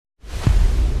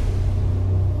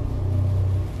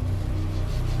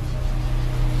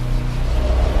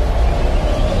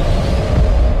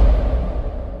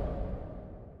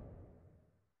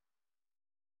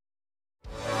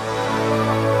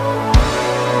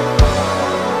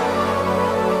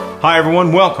Hi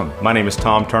everyone, welcome. My name is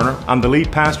Tom Turner. I'm the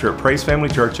lead pastor at Praise Family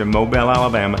Church in Mobile,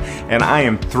 Alabama, and I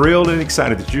am thrilled and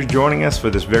excited that you're joining us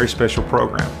for this very special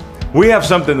program. We have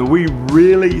something that we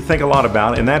really think a lot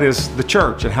about, and that is the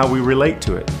church and how we relate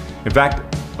to it. In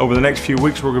fact, over the next few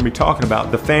weeks, we're going to be talking about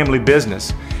the family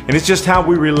business, and it's just how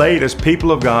we relate as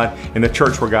people of God in the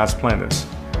church where God's planted us.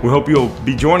 We hope you'll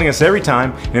be joining us every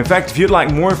time. And in fact, if you'd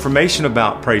like more information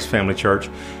about Praise Family Church,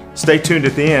 stay tuned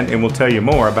at the end and we'll tell you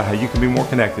more about how you can be more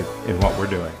connected in what we're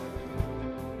doing.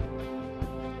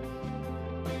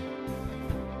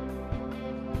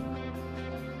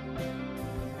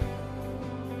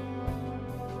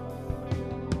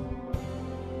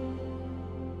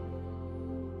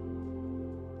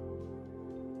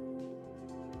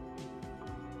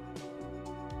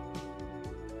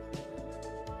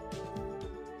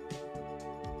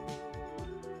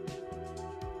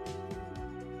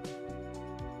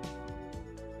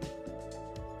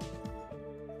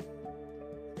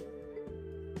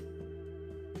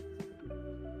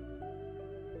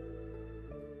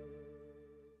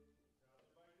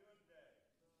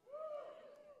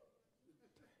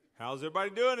 How's everybody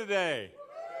doing today?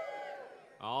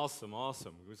 Awesome,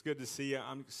 awesome. It was good to see you.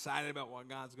 I'm excited about what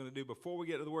God's going to do. Before we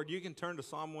get to the Word, you can turn to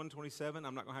Psalm 127.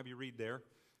 I'm not going to have you read there.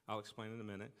 I'll explain in a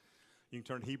minute. You can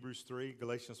turn to Hebrews 3,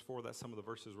 Galatians 4. That's some of the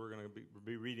verses we're going to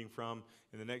be reading from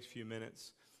in the next few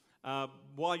minutes.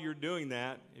 While you're doing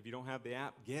that, if you don't have the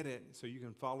app, get it so you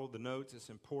can follow the notes. It's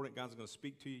important. God's going to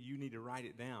speak to you. You need to write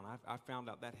it down. I found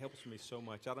out that helps me so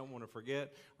much. I don't want to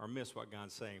forget or miss what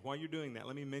God's saying. While you're doing that,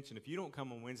 let me mention, if you don't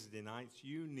come on Wednesday nights,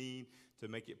 you need to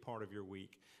make it part of your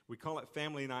week. We call it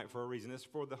family night for a reason. It's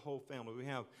for the whole family.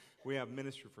 We have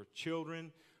ministry for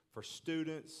children, for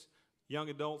students, young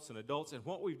adults and adults. And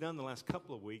what we've done the last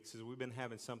couple of weeks is we've been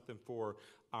having something for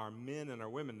our men and our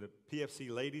women. The PFC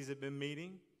ladies have been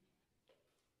meeting,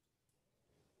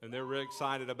 and they're really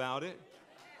excited about it.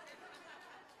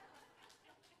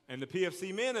 And the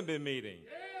PFC men have been meeting.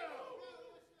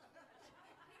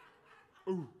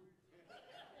 Ooh.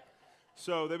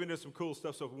 So they've been doing some cool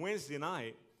stuff. So Wednesday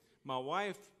night, my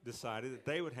wife decided that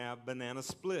they would have banana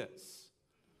splits.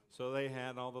 So they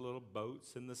had all the little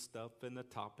boats and the stuff and the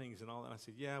toppings and all that. I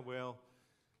said, yeah, well,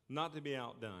 not to be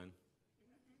outdone,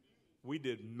 we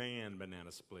did man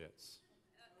banana splits.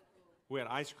 We had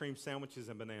ice cream sandwiches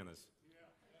and bananas.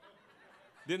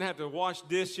 Didn't have to wash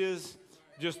dishes,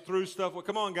 just threw stuff. Well,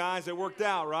 come on, guys. It worked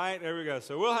out, right? There we go.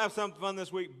 So we'll have something fun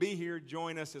this week. Be here.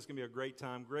 Join us. It's going to be a great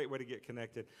time, great way to get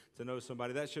connected, to know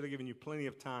somebody. That should have given you plenty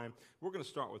of time. We're going to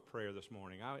start with prayer this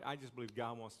morning. I just believe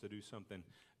God wants to do something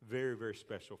very, very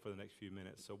special for the next few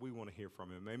minutes. So we want to hear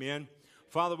from him. Amen.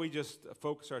 Father, we just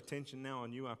focus our attention now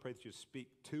on you. I pray that you speak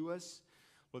to us.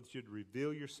 Lord, that you'd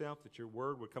reveal yourself, that your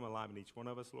word would come alive in each one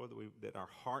of us, Lord, that our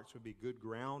hearts would be good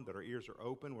ground, that our ears are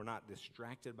open. We're not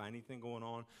distracted by anything going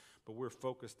on, but we're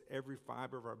focused every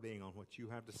fiber of our being on what you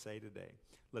have to say today.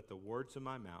 Let the words of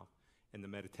my mouth and the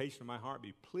meditation of my heart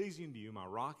be pleasing to you, my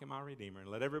rock and my redeemer. And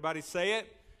let everybody say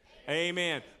it.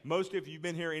 Amen. Most of you have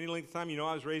been here any length of time. You know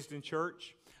I was raised in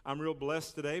church. I'm real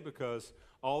blessed today because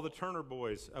all the Turner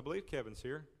boys, I believe Kevin's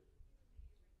here.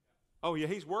 Oh, yeah,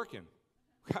 he's working.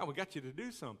 God, we got you to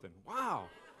do something. Wow.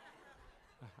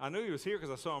 I knew he was here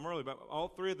because I saw him early, but all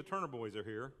three of the Turner boys are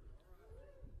here.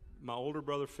 My older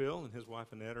brother Phil and his wife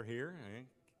Annette are here, and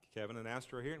Kevin and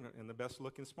Astor are here, and the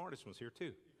best-looking, smartest one's here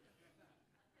too.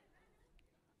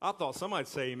 I thought somebody'd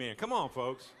say amen. Come on,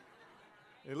 folks.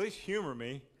 At least humor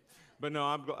me. But no,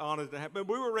 I'm honored to have. But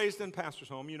we were raised in pastor's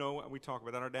home. You know, we talk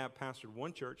about that. Our dad pastored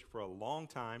one church for a long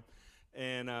time,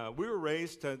 and we were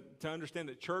raised to understand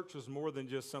that church was more than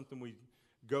just something we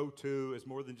go to, is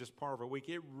more than just part of our week.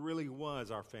 It really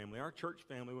was our family. Our church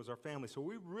family was our family. So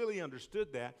we really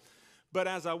understood that. But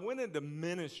as I went into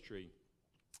ministry,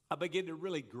 I began to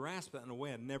really grasp that in a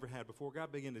way I never had before.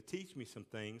 God began to teach me some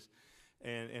things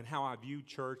and how I view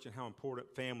church and how important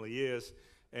family is.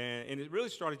 And it really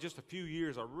started just a few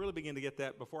years. I really began to get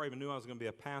that before I even knew I was going to be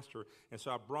a pastor. And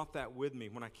so I brought that with me.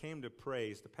 When I came to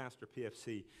Praise, the pastor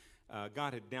PFC,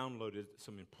 God had downloaded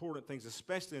some important things,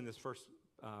 especially in this first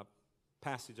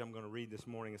passage I'm going to read this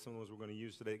morning and some of those we're going to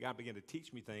use today. God began to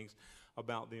teach me things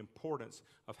about the importance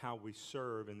of how we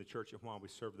serve in the church and why we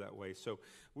serve that way. So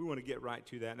we want to get right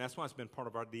to that, and that's why it's been part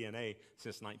of our DNA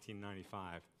since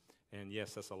 1995. And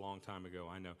yes, that's a long time ago,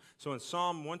 I know. So in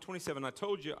Psalm 127, I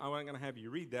told you I wasn't going to have you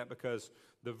read that because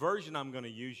the version I'm going to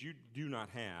use you do not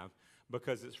have,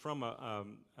 because it's from a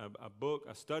book,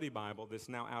 a study Bible that's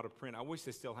now out of print. I wish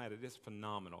they still had it. It's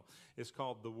phenomenal. It's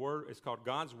called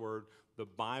God's Word, the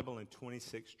Bible in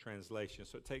 26 translations.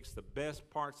 So it takes the best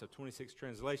parts of 26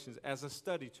 translations as a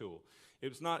study tool.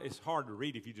 It's hard to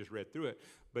read if you just read through it,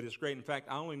 but it's great. In fact,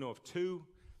 I only know of two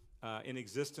in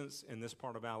existence in this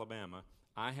part of Alabama.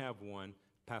 I have one.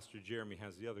 Pastor Jeremy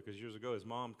has the other, because years ago his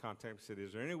mom contacted me and said,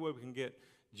 is there any way we can get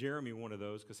Jeremy one of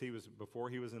those? Because before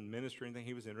he was in ministry and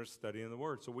he was interested in studying the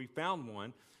Word. So we found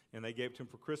one, and they gave it to him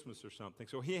for Christmas or something.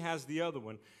 So he has the other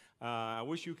one. I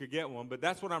wish you could get one, but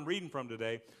that's what I'm reading from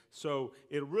today. So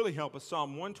it'll really help us.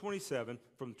 Psalm 127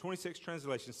 from the 26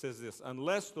 translation says this: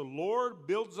 unless the Lord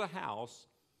builds a house,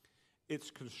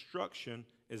 its construction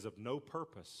is of no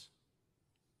purpose.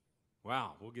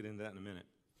 Wow, we'll get into that in a minute.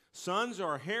 Sons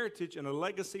are a heritage and a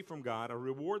legacy from God, a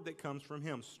reward that comes from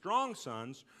Him. Strong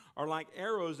sons are like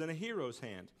arrows in a hero's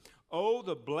hand. Oh,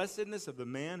 the blessedness of the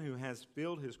man who has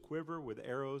filled his quiver with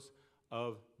arrows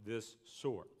of this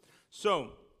sort. So,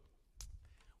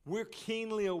 we're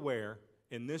keenly aware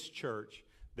in this church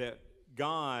that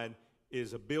God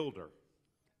is a builder,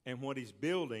 and what He's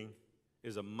building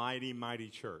is a mighty, mighty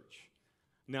church.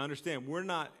 Now, understand, we're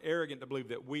not arrogant to believe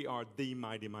that we are the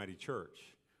mighty, mighty church.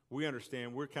 We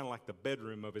understand we're kind of like the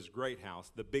bedroom of His great house,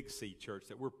 the Big C church,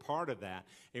 that we're part of that,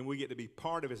 and we get to be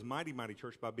part of His mighty, mighty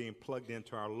church by being plugged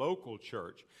into our local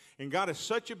church. And God is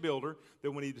such a builder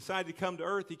that when He decided to come to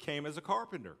earth, He came as a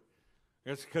carpenter.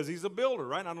 That's because He's a builder,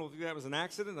 right? I don't think that was an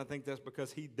accident. I think that's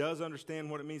because He does understand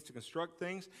what it means to construct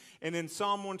things. And in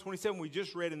Psalm 127, we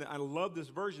just read, and I love this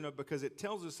version of it because it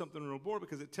tells us something real important,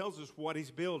 because it tells us what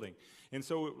He's building. And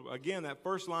so, again, that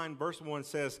first line, verse 1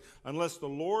 says, unless the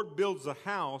Lord builds a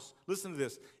house, listen to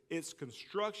this, its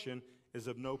construction is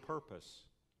of no purpose.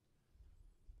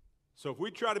 So if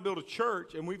we try to build a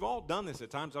church, and we've all done this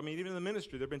at times, I mean, even in the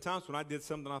ministry, there have been times when I did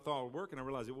something I thought would work, and I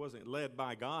realized it wasn't led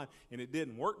by God, and it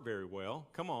didn't work very well.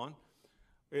 Come on.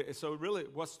 So really,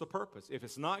 what's the purpose? If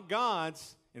it's not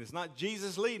God's, and it's not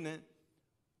Jesus leading it,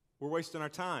 we're wasting our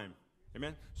time.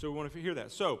 Amen? So we want to hear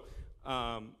that. So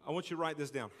I want you to write this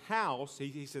down. House,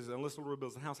 he says, unless the Lord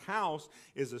builds a house, house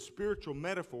is a spiritual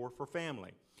metaphor for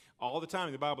family. All the time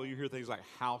in the Bible, you hear things like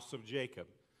house of Jacob.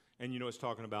 And you know it's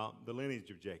talking about the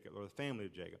lineage of Jacob, or the family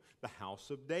of Jacob, the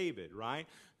house of David, right?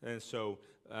 And so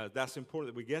that's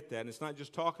important that we get that. And it's not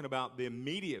just talking about the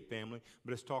immediate family,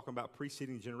 but it's talking about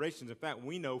preceding generations. In fact,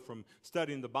 we know from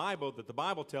studying the Bible that the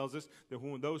Bible tells us that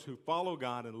when those who follow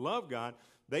God and love God,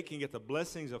 they can get the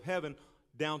blessings of heaven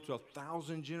down to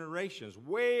 1,000 generations.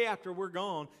 Way after we're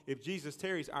gone, if Jesus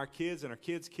tarries, our kids and our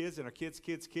kids' kids and our kids'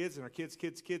 kids' kids and our kids'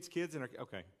 kids' kids' kids and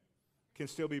can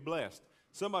still be blessed.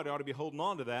 Somebody ought to be holding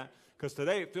on to that, because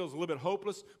today it feels a little bit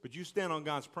hopeless, but you stand on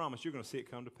God's promise, you're going to see it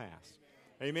come to pass.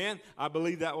 Amen? I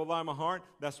believe that with all my heart.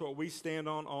 That's what we stand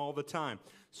on all the time.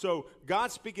 So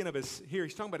God's speaking of here,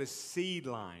 He's talking about His seed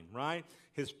line, right?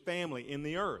 His family in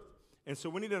the earth. And so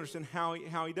we need to understand how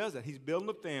he does that. He's building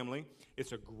a family.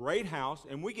 It's a great house,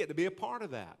 and we get to be a part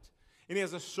of that. And He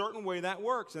has a certain way that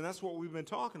works, and that's what we've been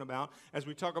talking about as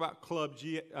we talk about Club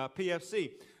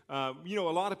PFC. A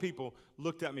lot of people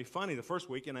looked at me funny the first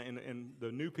week, and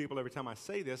the new people, every time I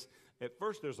say this, at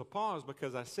first there's a pause,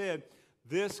 because I said,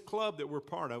 this club that we're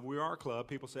part of, we are a club.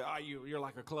 People say, you're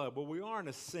like a club. Well, we are in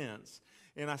a sense.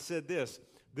 And I said this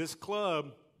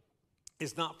club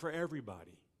is not for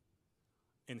everybody.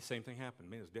 And the same thing happened.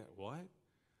 Man, what?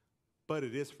 But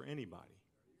it is for anybody.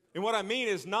 And what I mean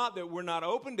is not that we're not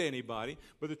open to anybody,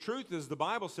 but the truth is the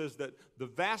Bible says that the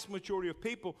vast majority of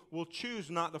people will choose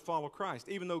not to follow Christ,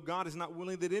 even though God is not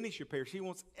willing that any should perish. He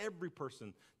wants every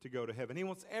person to go to heaven. He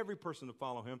wants every person to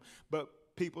follow Him, but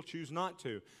people choose not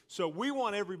to. So we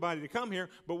want everybody to come here,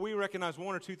 but we recognize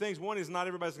one or two things. One is not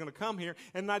everybody's going to come here,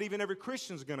 and not even every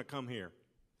Christian's going to come here.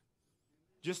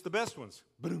 Just the best ones.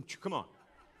 Boom, come on.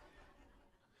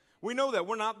 We know that.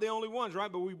 We're not the only ones,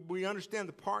 right? But we understand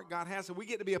the part God has, and we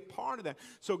get to be a part of that.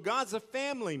 So God's a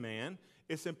family man.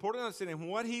 It's important to understand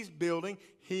what He's building,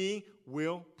 He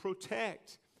will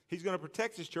protect. He's going to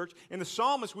protect His church. And the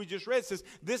psalmist we just read says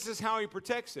this is how He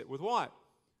protects it. With what?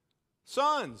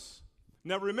 Sons.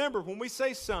 Now remember, when we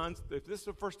say sons, if this is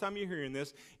the first time you're hearing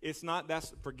this,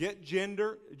 forget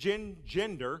gender.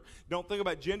 Don't think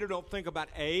about gender. Don't think about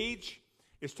age.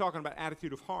 It's talking about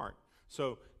attitude of heart.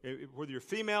 So whether you're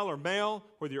female or male,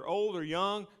 whether you're old or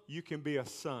young, you can be a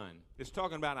son. It's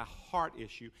talking about a heart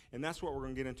issue, and that's what we're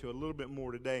going to get into a little bit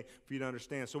more today for you to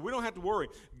understand. So we don't have to worry.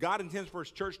 God intends for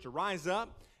His church to rise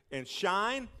up and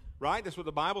shine right? That's what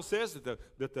the Bible says, that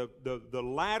the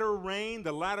latter rain,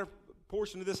 the latter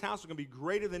portion of this house is going to be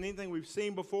greater than anything we've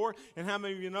seen before. And how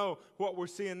many of you know what we're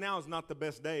seeing now is not the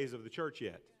best days of the church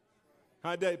yet?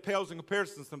 It pales in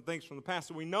comparison to some things from the past.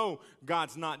 So we know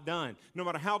God's not done. No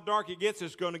matter how dark it gets,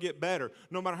 it's going to get better.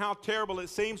 No matter how terrible it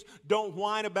seems, don't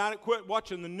whine about it. Quit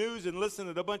watching the news and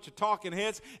listen to a bunch of talking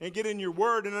heads and get in your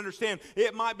word and understand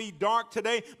it might be dark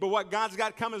today, but what God's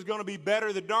got coming is going to be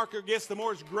better. The darker it gets, the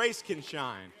more His grace can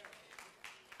shine.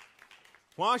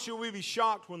 Why should we be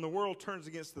shocked when the world turns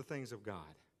against the things of God?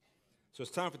 So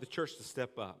it's time for the church to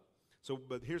step up.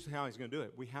 But here's how He's going to do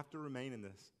it. We have to remain in the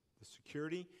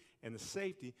security and the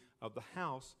safety of the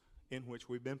house in which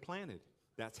we've been planted.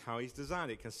 That's how He's designed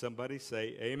it. Can somebody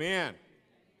say amen?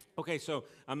 Okay, so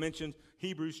I mentioned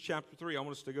Hebrews chapter 3. I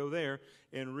want us to go there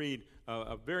and read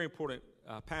a very important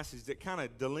passage that kind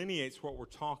of delineates what we're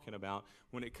talking about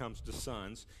when it comes to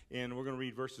sons. And we're going to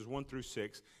read verses 1 through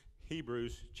 6.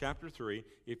 Hebrews chapter 3.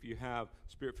 If you have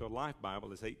Spirit-Filled Life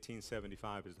Bible, it's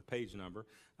 1875 is the page number.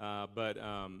 But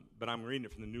I'm reading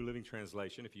it from the New Living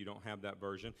Translation. If you don't have that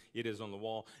version, it is on the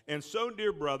wall. And so,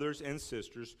 dear brothers and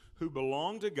sisters who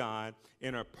belong to God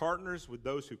and are partners with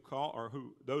those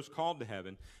those called to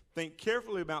heaven, think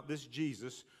carefully about this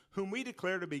Jesus, whom we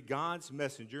declare to be God's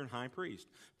messenger and high priest.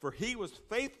 For He was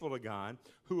faithful to God,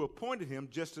 who appointed Him,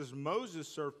 just as Moses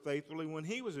served faithfully when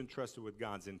he was entrusted with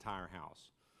God's entire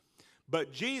house.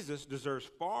 But Jesus deserves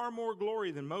far more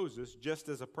glory than Moses, just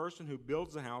as a person who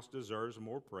builds a house deserves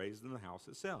more praise than the house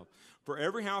itself. For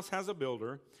every house has a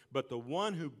builder, but the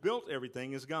one who built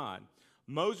everything is God.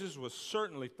 Moses was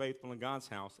certainly faithful in God's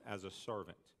house as a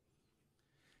servant.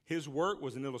 His work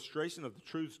was an illustration of the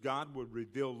truths God would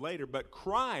reveal later, but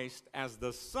Christ, as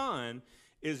the Son,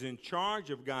 is in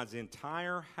charge of God's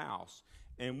entire house.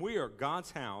 And we are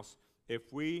God's house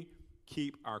if we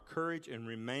keep our courage and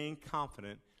remain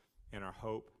confident and our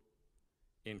hope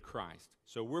in Christ.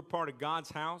 So we're part of God's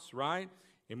house, right?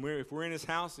 And if we're in His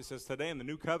house, it says today in the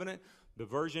New Covenant, the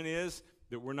version is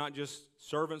that we're not just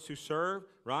servants who serve,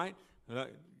 right?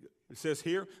 It says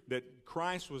here that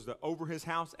Christ was over His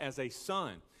house as a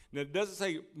son. Now, it doesn't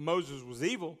say Moses was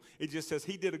evil. It just says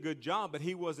he did a good job, but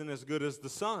he wasn't as good as the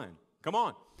son. Come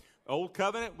on. Old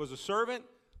Covenant was a servant.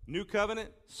 New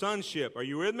Covenant, sonship. Are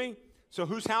you with me? So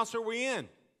whose house are we in?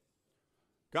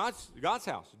 God's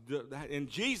house. And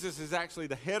Jesus is actually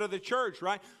the head of the church,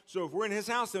 right? So if we're in His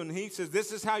house and He says,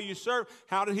 this is how you serve,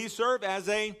 how did He serve? As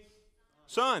a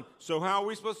son. So how are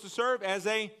we supposed to serve? As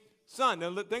a son.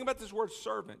 Now think about this word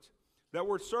servant. That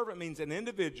word servant means an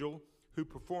individual who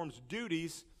performs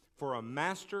duties for a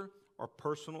master or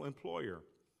personal employer.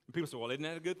 And people say, well, isn't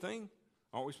that a good thing?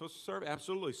 Aren't we supposed to serve?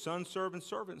 Absolutely. Sons serve and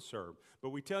servants serve. But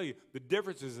we tell you, the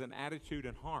difference is in attitude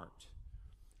and heart.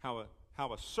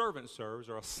 How a servant serves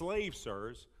or a slave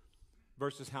serves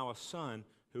versus how a son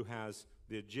who has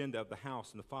the agenda of the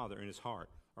house and the father in his heart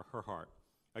or her heart.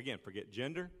 Again, forget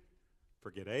gender,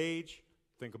 forget age,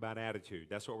 think about attitude.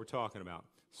 That's what we're talking about.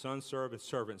 Sons serve and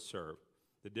servants serve.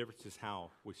 The difference is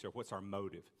how we serve. What's our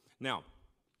motive? Now,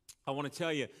 I want to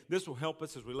tell you, this will help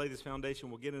us as we lay this foundation.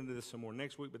 We'll get into this some more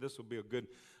next week, but this will be a good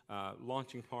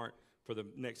launching part for the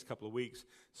next couple of weeks.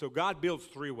 So God builds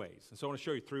three ways. And so I want to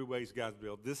show you three ways God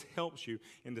builds. This helps you.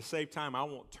 And to save time, I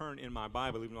won't turn in my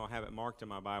Bible, even though I have it marked in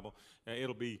my Bible.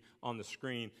 It'll be on the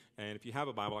screen. And if you have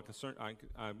a Bible,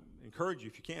 I encourage you,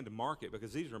 if you can, to mark it,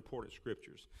 because these are important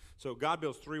scriptures. So God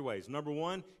builds three ways. Number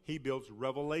one, He builds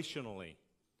revelationally.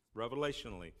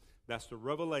 Revelationally. That's the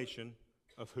revelation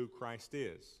of who Christ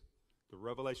is. The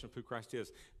revelation of who Christ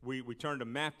is. We turn to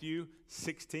Matthew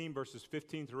 16, verses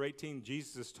 15 through 18.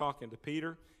 Jesus is talking to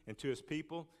Peter and to His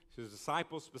people, to His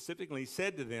disciples specifically. He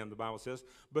said to them, the Bible says,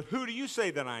 "But who do you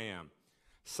say that I am?"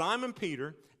 Simon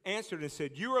Peter answered and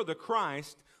said, "You are the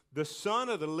Christ, the Son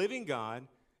of the living God."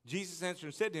 Jesus answered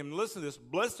and said to him, listen to this,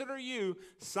 "Blessed are you,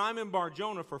 Simon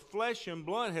Bar-Jonah, for flesh and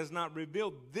blood has not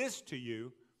revealed this to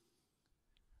you,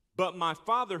 but my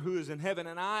Father who is in heaven.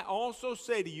 And I also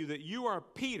say to you that you are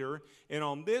Peter, and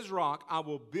on this rock I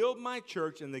will build my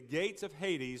church, and the gates of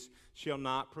Hades shall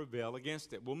not prevail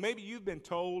against it." Well, maybe you've been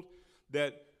told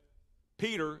that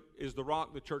Peter is the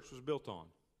rock the church was built on.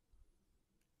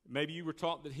 Maybe you were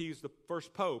taught that he's the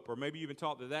first pope, or maybe you've been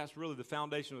taught that that's really the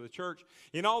foundation of the church.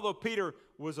 And although Peter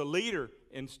was a leader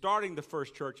in starting the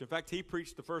first church, in fact, he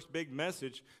preached the first big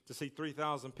message to see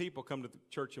 3,000 people come to the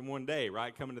church in one day,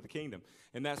 right, come into the kingdom.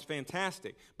 And that's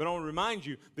fantastic. But I want to remind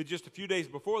you that just a few days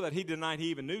before that, he denied he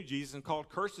even knew Jesus and called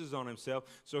curses on himself.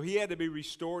 So he had to be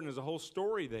restored, and there's a whole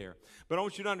story there. But I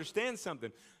want you to understand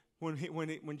something.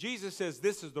 When Jesus says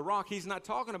this is the rock, He's not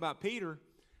talking about Peter.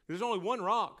 There's only one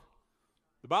rock.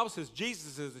 The Bible says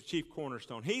Jesus is the chief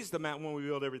cornerstone. He's the mountain when we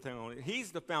build everything on it.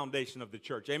 He's the foundation of the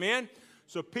church. Amen?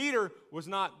 So Peter was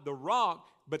not the rock,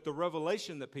 but the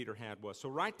revelation that Peter had was. So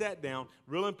write that down.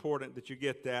 Real important that you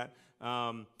get that.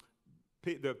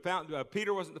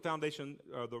 Peter wasn't the foundation,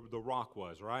 the rock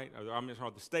was, right? I'm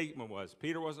sorry, the statement was.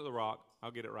 Peter wasn't the rock.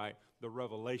 I'll get it right. The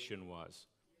revelation was.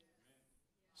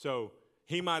 So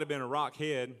he might have been a rock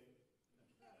head.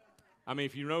 I mean,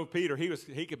 if you know Peter,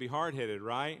 he could be hard-headed,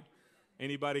 right?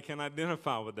 Anybody can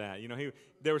identify with that. You know,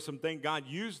 there was some things, God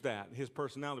used that. His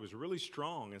personality was really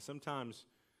strong and sometimes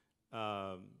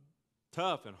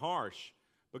tough and harsh,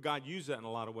 but God used that in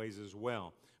a lot of ways as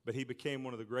well. But he became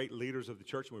one of the great leaders of the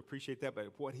church, and we appreciate that. But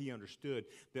what he understood,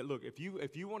 that look, if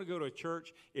you want to go to a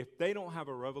church, if they don't have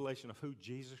a revelation of who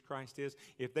Jesus Christ is,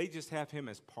 if they just have him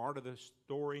as part of the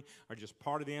story or just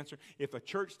part of the answer, if a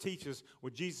church teaches,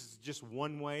 well, Jesus is just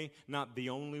one way, not the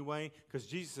only way, because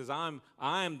Jesus says,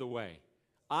 I am the way.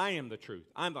 I am the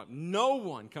truth. No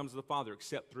one comes to the Father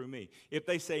except through me. If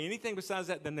they say anything besides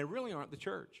that, then they really aren't the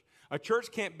church. A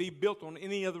church can't be built on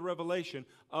any other revelation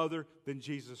other than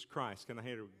Jesus Christ. Can I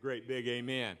hear a great big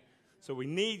amen? So we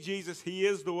need Jesus. He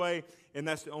is the way, and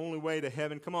that's the only way to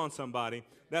heaven. Come on, somebody.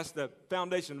 That's the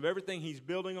foundation of everything he's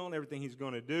building on, everything he's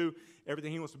going to do,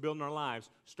 everything he wants to build in our lives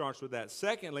starts with that.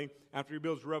 Secondly, after he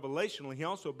builds revelationally, he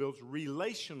also builds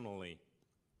relationally.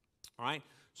 All right?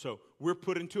 So we're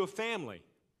put into a family.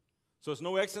 So it's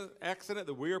no accident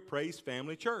that we are Praise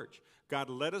Family Church. God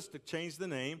led us to change the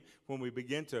name when we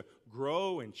began to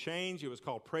grow and change. It was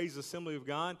called Praise Assembly of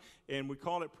God, and we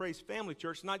called it Praise Family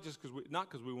Church, not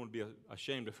because we want to be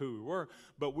ashamed of who we were,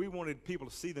 but we wanted people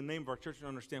to see the name of our church and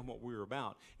understand what we were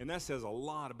about. And that says a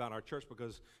lot about our church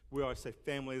because we always say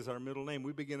family is our middle name.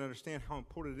 We begin to understand how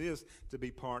important it is to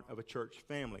be part of a church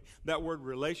family. That word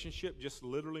relationship just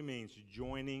literally means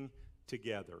joining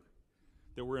together.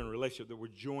 That we're in a relationship, that we're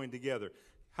joined together.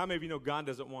 How many of you know God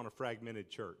doesn't want a fragmented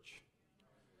church?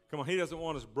 Come on, he doesn't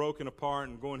want us broken apart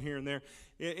and going here and there.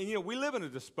 And you know, we live in a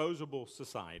disposable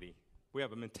society. We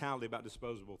have a mentality about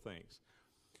disposable things.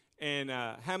 And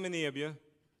how many of you,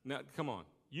 now, come on,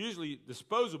 usually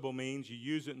disposable means you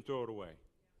use it and throw it away,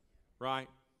 right?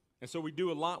 And so we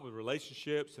do a lot with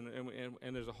relationships,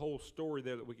 and there's a whole story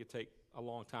there that we could take a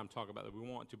long time to talk about that we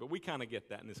want to, but we kind of get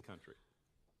that in this country.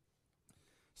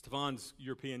 Stefan's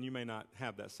European, you may not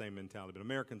have that same mentality, but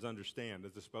Americans understand the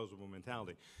disposable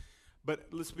mentality. But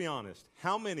let's be honest.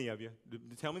 How many of you,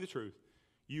 tell me the truth,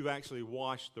 you've actually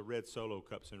washed the red Solo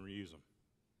cups and reuse them?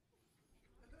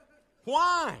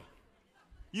 Why?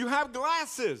 You have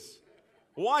glasses.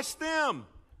 Wash them.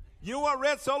 You know what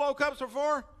red Solo cups are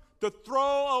for? To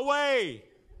throw away.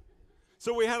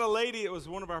 So we had a lady, it was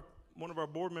one of our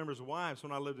board members' wives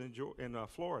when I lived in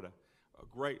Florida. A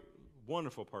great,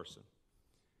 wonderful person.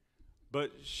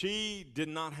 But she did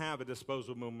not have a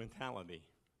disposable mentality.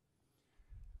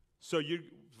 So the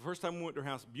first time we went to her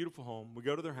house, beautiful home, we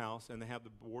go to their house, and they have the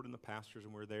board and the pastors,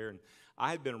 and we're there. And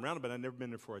I had been around it, but I'd never been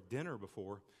there for a dinner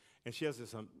before. And she has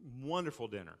this wonderful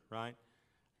dinner, right?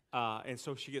 And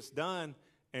so she gets done,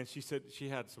 and she said she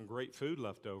had some great food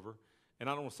left over. And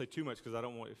I don't want to say too much because I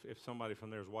don't want, if somebody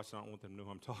from there is watching, I don't want them to know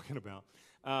who I'm talking about.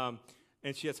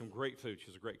 And she had some great food. She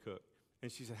was a great cook.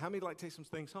 And she said, how many like to take some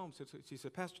things home? So she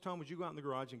said, Pastor Tom, would you go out in the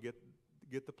garage and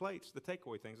get the plates, the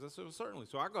takeaway things? I said, well, certainly.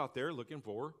 So I go out there looking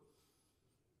for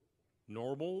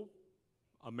normal,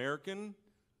 American,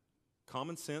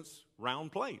 common sense,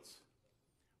 round plates.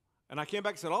 And I came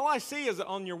back and said, all I see is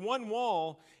on your one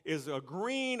wall is a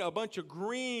bunch of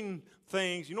green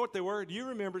things. You know what they were? Do you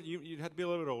remember? You'd have to be a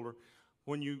little bit older.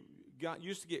 When you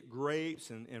used to get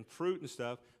grapes and fruit and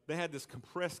stuff, they had this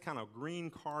compressed kind of green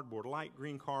cardboard, light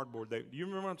green cardboard. Do you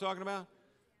remember what I'm talking about?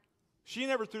 She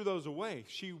never threw those away.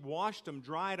 She washed them,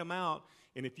 dried them out,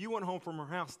 and if you went home from her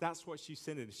house, that's what she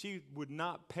sent it. She would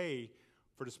not pay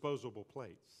for disposable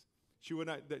plates. She would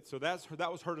not. So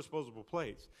that was her disposable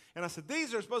plates. And I said,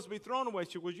 these are supposed to be thrown away.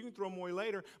 She said, well, you can throw them away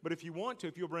later, but if you want to,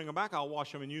 if you'll bring them back, I'll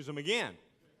wash them and use them again.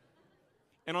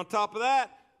 And on top of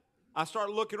that, I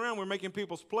started looking around. We're making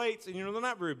people's plates, and, they're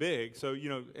not very big. So,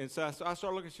 and so I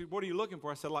started looking. She said, what are you looking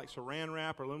for? I said, like saran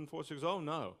wrap or aluminum foil. She goes, oh,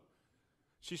 no.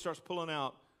 She starts pulling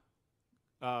out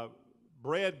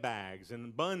bread bags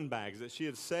and bun bags that she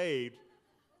had saved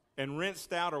and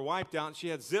rinsed out or wiped out. And she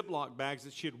had Ziploc bags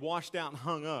that she had washed out and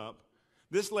hung up.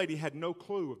 This lady had no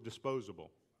clue of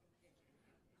disposable,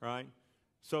 right?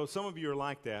 So some of you are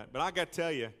like that. But I got to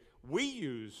tell you, we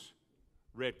use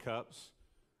red cups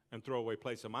and throwaway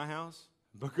plates in my house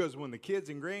because when the kids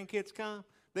and grandkids come,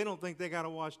 they don't think they got to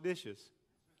wash dishes.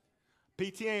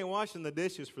 PT ain't washing the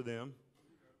dishes for them.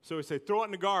 So we say, throw it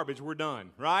in the garbage, we're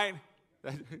done, right?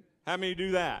 How many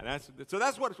do that?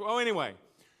 That's what, anyway.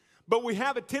 But we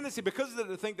have a tendency, because of that,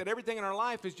 to think that everything in our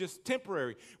life is just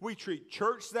temporary. We treat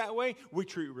church that way. We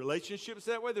treat relationships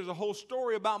that way. There's a whole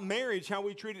story about marriage, how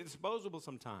we treat it disposable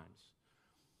sometimes.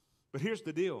 But here's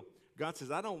the deal. God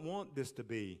says, I don't want this to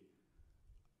be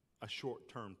a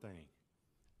short-term thing.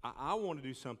 I want to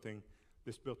do something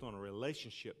that's built on a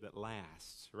relationship that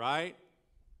lasts, right?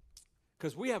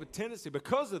 Because we have a tendency,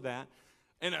 because of that,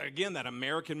 and again, that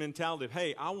American mentality of,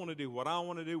 hey, I want to do what I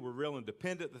want to do. We're real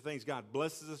independent. The things God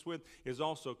blesses us with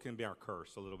can be our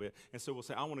curse a little bit. And so we'll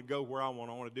say, I want to go where I want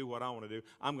to do what I want to do.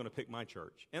 I'm going to pick my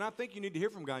church. And I think you need to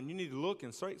hear from God, and you need to look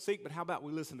and seek, but how about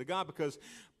we listen to God? Because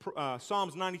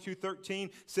Psalms 92:13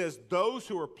 says, those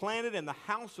who are planted in the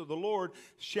house of the Lord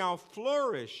shall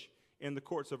flourish in the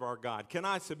courts of our God. Can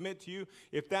I submit to you,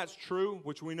 if that's true,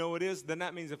 which we know it is, then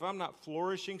that means if I'm not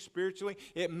flourishing spiritually,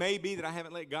 it may be that I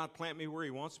haven't let God plant me where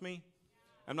he wants me.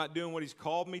 I'm not doing what he's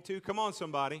called me to. Come on,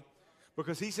 somebody.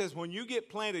 Because he says when you get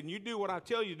planted and you do what I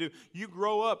tell you to do, you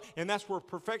grow up, and that's where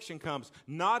perfection comes.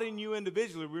 Not in you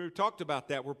individually. We talked about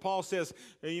that, where Paul says,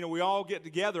 we all get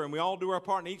together and we all do our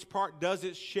part, and each part does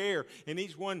its share, and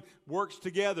each one works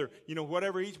together,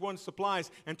 whatever each one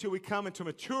supplies, until we come into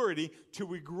maturity, till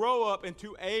we grow up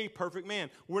into a perfect man.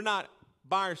 We're not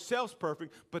by ourselves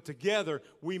perfect, but together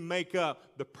we make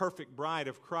up the perfect bride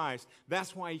of Christ.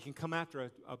 That's why he can come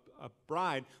after a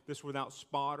bride that's without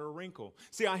spot or wrinkle.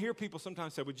 See, I hear people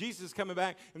sometimes say, well, Jesus is coming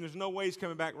back, and there's no way he's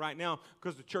coming back right now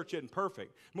because the church isn't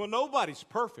perfect. Well, nobody's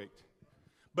perfect.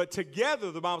 But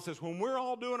together, the Bible says, when we're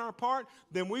all doing our part,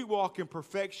 then we walk in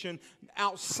perfection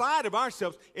outside of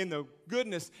ourselves in the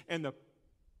goodness and the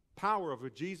power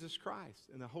of Jesus Christ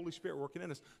and the Holy Spirit working in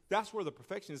us. That's where the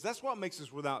perfection is. That's what makes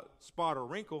us without spot or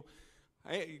wrinkle.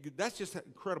 That's just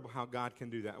incredible how God can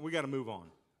do that. We got to move on.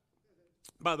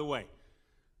 By the way,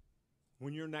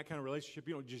 when you're in that kind of relationship,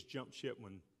 you don't just jump ship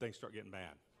when things start getting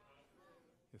bad.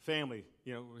 The family,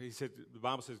 he said, the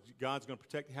Bible says God's going to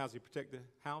protect the house. He protect the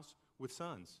house with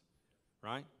sons,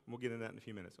 right? And we'll get into that in a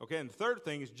few minutes. Okay, and the third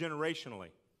thing is generationally.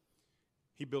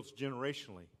 He builds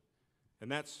generationally.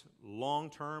 And that's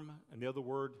long-term, and the other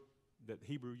word that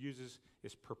Hebrew uses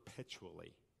is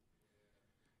perpetually.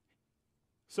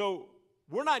 So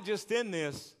we're not just in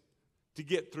this to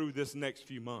get through this next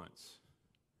few months.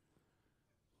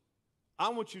 I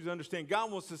want you to understand,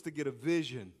 God wants us to get a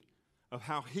vision of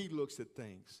how he looks at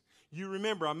things. You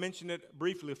remember, I mentioned it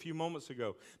briefly a few moments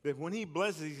ago, that when he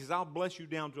blesses, he says, I'll bless you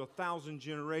down to 1,000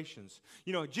 generations.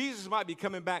 Jesus might be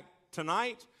coming back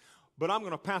tonight, but I'm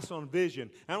going to pass on vision,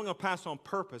 and I'm going to pass on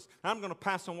purpose, and I'm going to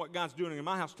pass on what God's doing in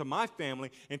my house to my family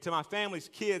and to my family's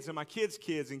kids and my kids'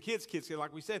 kids and kids' kids,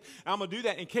 like we said. I'm going to do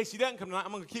that in case he doesn't come tonight.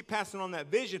 I'm going to keep passing on that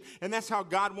vision, and that's how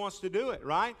God wants to do it,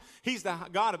 right? He's the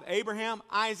God of Abraham,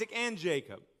 Isaac, and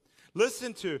Jacob.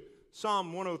 Listen to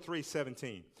Psalm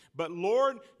 103:17. But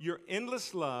Lord, your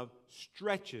endless love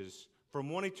stretches from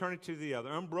one eternity to the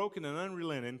other, unbroken and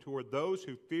unrelenting, toward those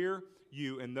who fear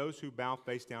you and those who bow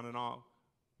face down in awe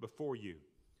before you.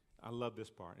 I love this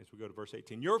part as we go to verse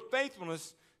 18. Your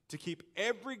faithfulness to keep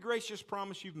every gracious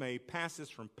promise you've made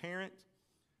passes from parent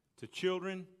to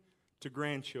children to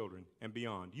grandchildren and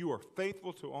beyond. You are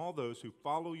faithful to all those who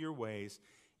follow your ways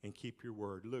and keep your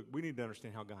word. Look, we need to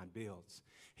understand how God builds.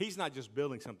 He's not just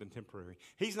building something temporary.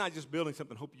 He's not just building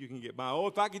something hoping you can get by. Oh,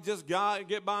 if I could just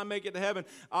get by and make it to heaven.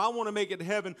 I want to make it to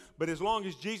heaven, but as long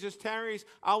as Jesus tarries,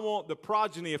 I want the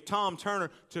progeny of Tom Turner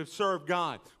to serve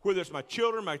God. Whether it's my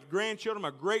children, my grandchildren,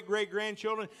 my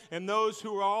great-great-grandchildren, and those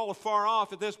who are all far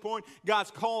off at this point,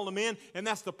 God's calling them in, and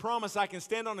that's the promise I can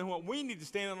stand on and what we need to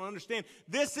stand on and understand.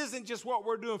 This isn't just what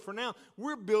we're doing for now.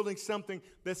 We're building something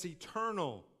that's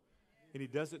eternal. And he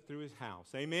does it through his house.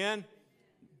 Amen?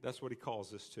 That's what he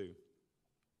calls us to.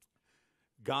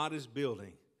 God is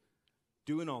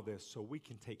doing all this so we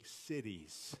can take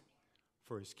cities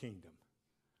for his kingdom.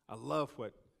 I love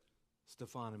what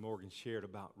Stefan and Morgan shared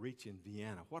about reaching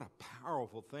Vienna. What a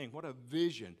powerful thing. What a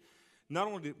vision. Not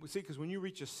only, because when you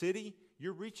reach a city,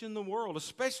 you're reaching the world,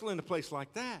 especially in a place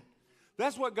like that.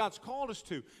 That's what God's called us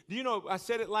to. Do you know, I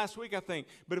said it last week, I think,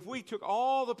 but if we took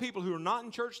all the people who are not in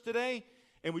church today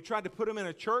and we tried to put them in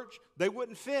a church, they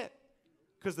wouldn't fit.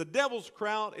 Because the devil's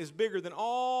crowd is bigger than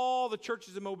all the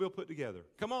churches in Mobile put together.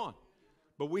 Come on.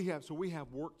 But we have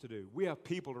work to do. We have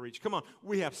people to reach. Come on.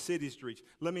 We have cities to reach.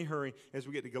 Let me hurry as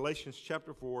we get to Galatians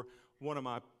chapter 4, one of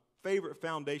my favorite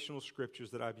foundational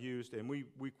scriptures that I've used. And we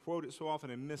quote it so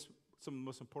often and miss some of the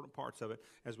most important parts of it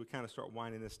as we kind of start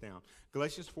winding this down.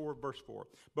 Galatians 4, verse 4.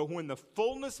 But when the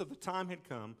fullness of the time had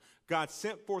come, God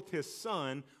sent forth his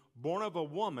son, born of a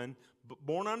woman,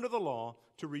 born under the law,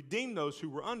 to redeem those who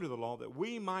were under the law, that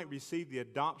we might receive the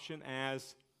adoption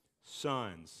as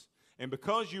sons. And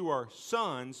because you are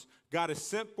sons, God has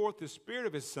sent forth the Spirit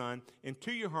of His Son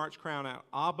into your hearts, crying out,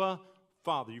 Abba,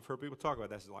 Father. You've heard people talk about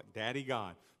that. It's like Daddy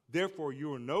God. Therefore,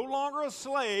 you are no longer a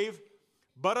slave,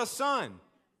 but a son.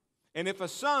 And if a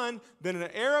son, then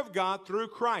an heir of God through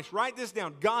Christ. Write this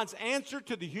down. God's answer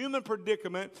to the human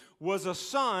predicament was a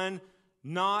son,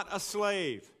 not a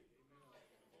slave.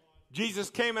 Jesus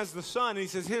came as the son, and He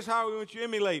says, here's how I want you to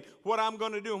emulate what I'm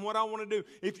going to do and what I want to do.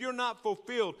 If you're not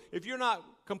fulfilled, if you're not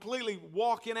completely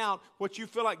walking out what you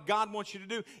feel like God wants you to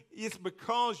do, it's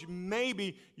because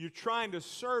maybe you're trying to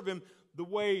serve Him the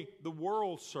way the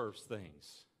world serves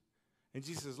things. And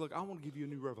Jesus says, look, I want to give you a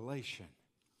new revelation.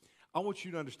 I want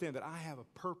you to understand that I have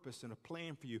a purpose and a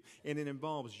plan for you, and it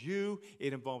involves you,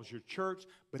 it involves your church,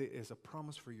 but it is a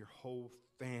promise for your whole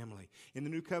family. In the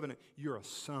new covenant, you're a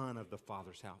son of the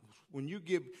Father's house. When you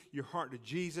give your heart to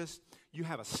Jesus, you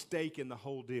have a stake in the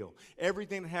whole deal.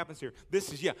 Everything that happens here,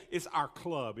 this is, it's our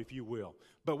club, if you will.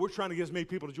 But we're trying to get as many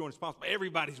people to join as possible.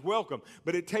 Everybody's welcome.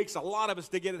 But it takes a lot of us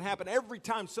to get it happen. Every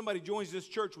time somebody joins this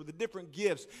church with the different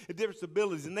gifts and different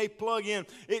abilities, and they plug in,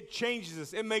 it changes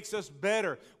us. It makes us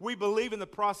better. We believe in the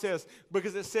process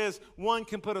because it says one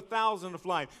can put 1,000 to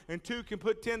flight and two can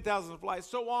put 10,000 to flight.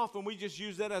 So often we just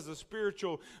use that as a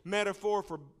spiritual metaphor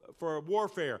for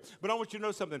warfare. But I want you to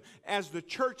know something. As the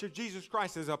church of Jesus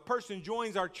Christ, as a person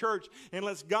joins our church and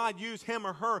lets God use him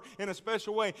or her in a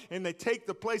special way, and they take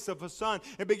the place of a son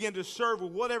and begin to serve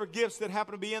with whatever gifts that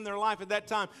happen to be in their life at that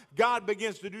time, God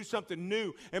begins to do something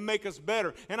new and make us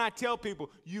better. And I tell people,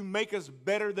 you make us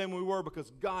better than we were because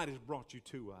God has brought you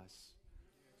to us.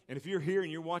 And if you're here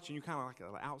and you're watching, you're kind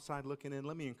of like outside looking in,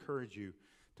 let me encourage you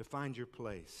to find your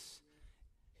place.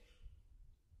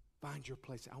 Find your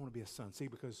place. I want to be a son. See,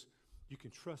 because you can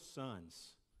trust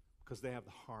sons because they have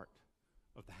the heart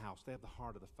of the house. They have the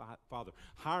heart of the Father.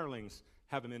 Hirelings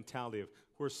have a mentality of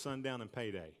where's sundown and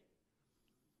payday.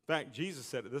 In fact, Jesus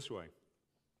said it this way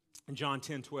in John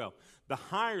 10:12. The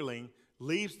hireling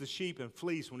leaves the sheep and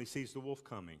flees when he sees the wolf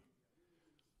coming.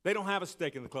 They don't have a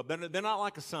stake in the club. They're not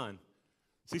like a son.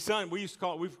 See, son, we've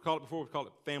called it before, we've called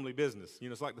it family business.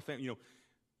 It's like the family,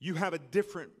 you have a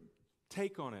different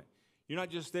take on it. You're not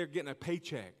just there getting a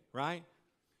paycheck, right?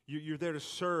 You're there to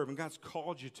serve, and God's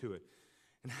called you to it.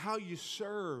 And how you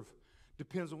serve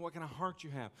depends on what kind of heart you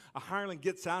have. A hireling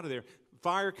gets out of there.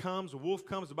 Fire comes, a wolf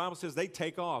comes. The Bible says they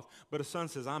take off, but a son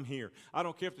says, I'm here. I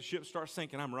don't care if the ship starts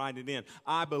sinking, I'm riding it in.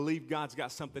 I believe God's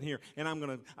got something here, and I'm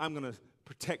gonna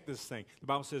protect this thing. The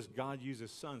Bible says God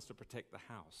uses sons to protect the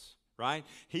house. Right?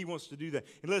 He wants to do that.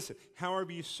 And listen,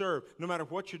 however you serve, no matter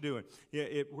what you're doing,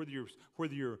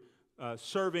 whether you're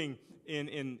serving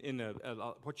in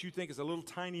what you think is a little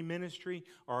tiny ministry,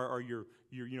 or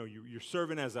you're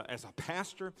serving as a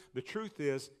pastor. The truth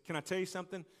is, can I tell you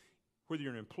something? Whether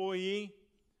you're an employee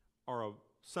or a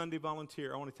Sunday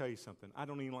volunteer, I want to tell you something. I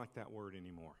don't even like that word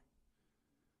anymore.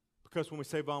 Because when we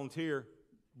say volunteer,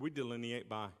 we delineate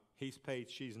by he's paid,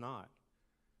 she's not.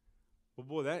 Well,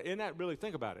 boy, isn't that really,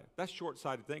 think about it. That's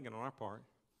short-sighted thinking on our part.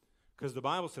 Because the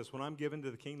Bible says when I'm given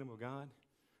to the kingdom of God,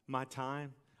 my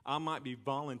time, I might be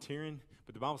volunteering,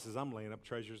 but the Bible says I'm laying up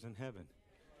treasures in heaven.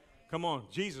 Come on,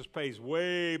 Jesus pays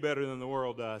way better than the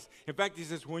world does. In fact, he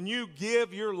says when you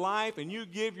give your life and you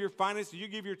give your finances, you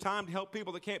give your time to help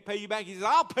people that can't pay you back, he says,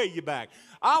 I'll pay you back.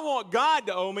 I want God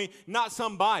to owe me, not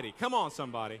somebody. Come on,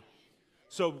 somebody.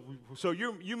 So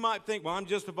you might think, well, I'm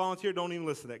just a volunteer. Don't even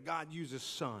listen to that. God uses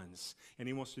sons, and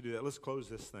he wants to do that. Let's close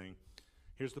this thing.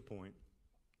 Here's the point.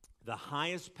 The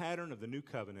highest pattern of the new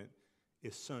covenant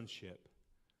is sonship,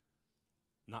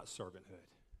 not servanthood.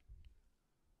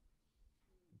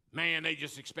 Man, they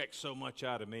just expect so much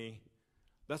out of me.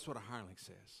 That's what a hireling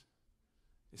says.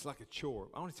 It's like a chore.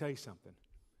 I want to tell you something.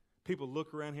 People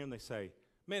look around here and they say,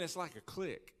 man, it's like a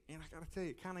clique. And I got to tell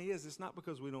you, it kind of is. It's not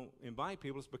because we don't invite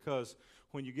people. It's because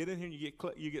when you get in here and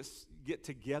you get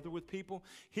together with people.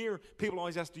 Here, people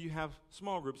always ask, do you have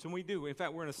small groups? And we do. In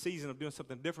fact, we're in a season of doing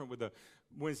something different with the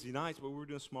Wednesday nights, but we're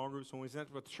doing small groups on Wednesday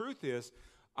nights. But the truth is,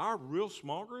 our real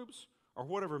small groups are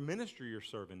whatever ministry you're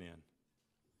serving in.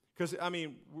 Because, I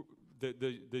mean,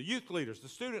 the youth leaders, the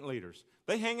student leaders,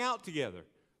 they hang out together.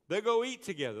 They go eat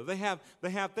together. They have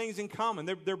things in common.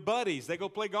 They're buddies. They go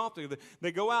play golf together.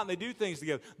 They go out and they do things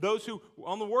together. Those who,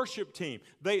 on the worship team,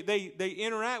 they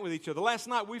interact with each other. Last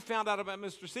night we found out about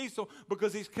Mr. Cecil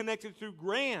because he's connected through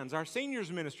Grands, our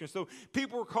seniors ministry. So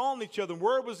people were calling each other, and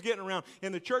word was getting around,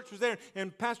 and the church was there.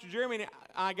 And Pastor Jeremy and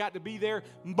I got to be there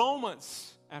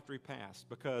moments after he passed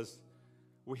because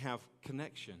we have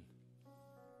connection.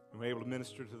 And we're able to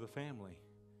minister to the family.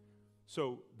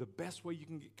 So the best way you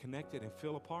can get connected and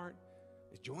feel a part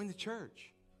is join the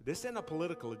church. This isn't a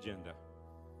political agenda.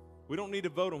 We don't need to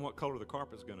vote on what color the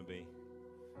carpet's going to be.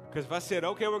 Because if I said,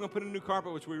 okay, we're going to put in a new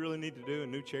carpet, which we really need to do,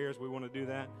 and new chairs, we want to do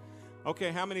that.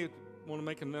 Okay, how many want to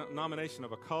make a nomination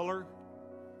of a color?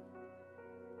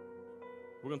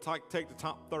 We're going to take the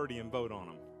top 30 and vote on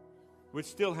them. We'd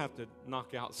still have to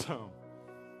knock out some.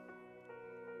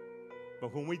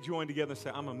 But when we join together and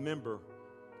say, I'm a member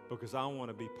because I want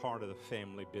to be part of the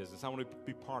family business. I want to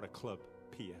be part of Club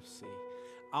PFC.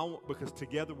 Because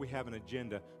together we have an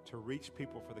agenda to reach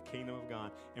people for the kingdom of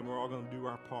God, and we're all going to do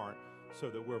our part so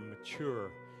that we're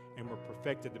mature and we're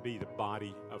perfected to be the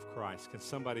body of Christ. Can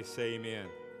somebody say amen?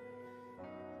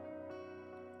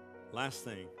 Last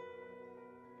thing,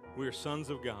 we are sons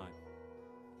of God.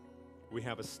 We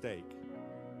have a stake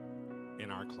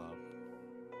in our club.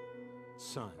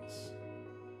 Sons.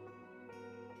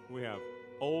 We have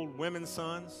old women's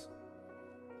sons,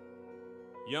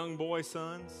 young boy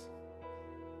sons,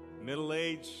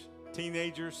 middle-aged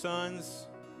teenager sons.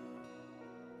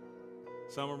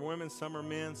 Some are women, some are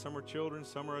men, some are children,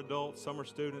 some are adults, some are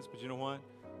students. But you know what?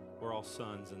 We're all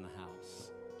sons in the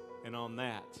house. And on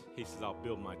that, he says, I'll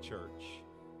build my church.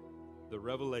 The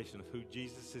revelation of who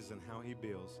Jesus is and how he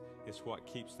builds is what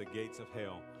keeps the gates of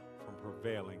hell from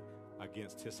prevailing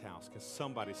against his house. Can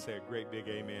somebody say a great big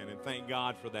amen and thank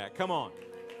God for that? Come on.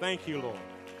 Thank you, Lord.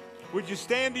 Would you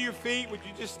stand to your feet? Would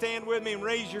you just stand with me and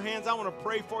raise your hands? I want to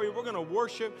pray for you. We're going to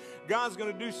worship. God's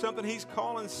going to do something. He's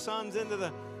calling sons into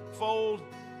the fold.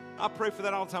 I pray for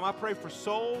that all the time. I pray for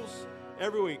souls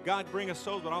every week. God, bring us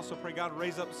souls, but I also pray God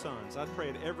raise up sons. I pray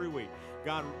it every week.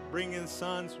 God, bring in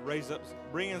sons,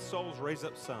 bring in souls, raise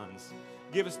up sons.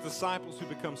 Give us disciples who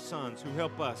become sons, who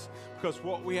help us. Because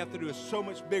what we have to do is so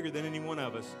much bigger than any one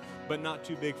of us, but not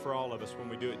too big for all of us when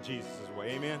we do it Jesus' way.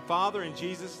 Amen. Father, in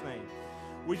Jesus' name,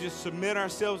 we just submit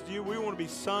ourselves to you. We want to be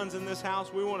sons in this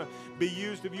house. We want to be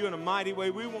used of you in a mighty way.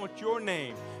 We want your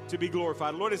name to be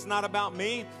glorified. Lord, it's not about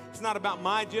me. It's not about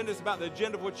my agenda. It's about the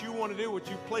agenda of what you want to do, what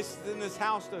you placed in this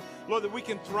house, Lord, that we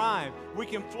can thrive, we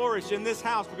can flourish in this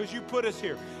house because you put us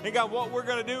here. And God, what we're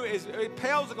going to do is, it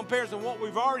pales in comparison to what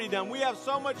we've already done. We have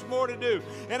so much more to do.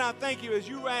 And I thank you as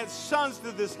you add sons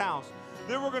to this house,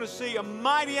 then we're going to see a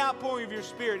mighty outpouring of your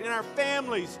Spirit in our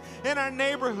families, in our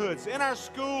neighborhoods, in our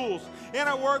schools, in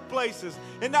our workplaces.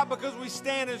 And not because we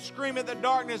stand and scream at the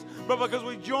darkness, but because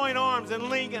we join arms and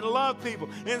link and love people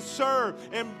and serve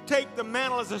and take the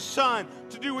mantle as a son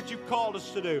to do what you've called us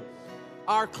to do.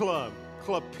 Our club,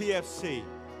 Club PFC,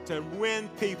 to win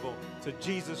people to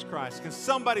Jesus Christ. Can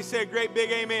somebody say a great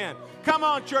big amen? Come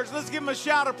on, church. Let's give them a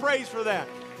shout of praise for that.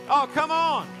 Oh, come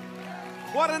on.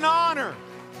 What an honor.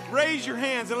 Raise your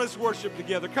hands and let's worship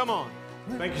together. Come on.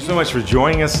 Thank you so much for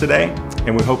joining us today,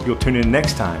 and we hope you'll tune in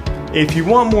next time. If you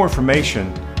want more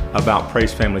information about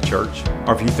Praise Family Church,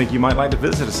 or if you think you might like to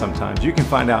visit us sometimes, you can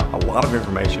find out a lot of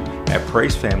information at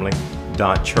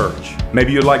praisefamily.church.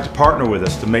 Maybe you'd like to partner with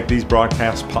us to make these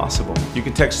broadcasts possible. You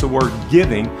can text the word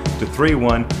giving to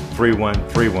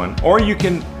 313131, or you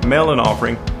can mail an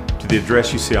offering to the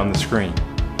address you see on the screen.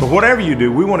 But whatever you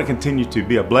do, we want to continue to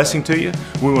be a blessing to you.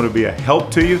 We want to be a help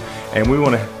to you. And we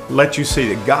want to let you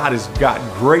see that God has got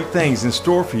great things in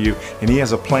store for you, and he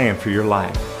has a plan for your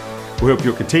life. We hope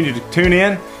you'll continue to tune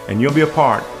in, and you'll be a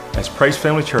part as Praise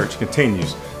Family Church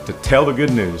continues to tell the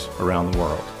good news around the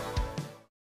world.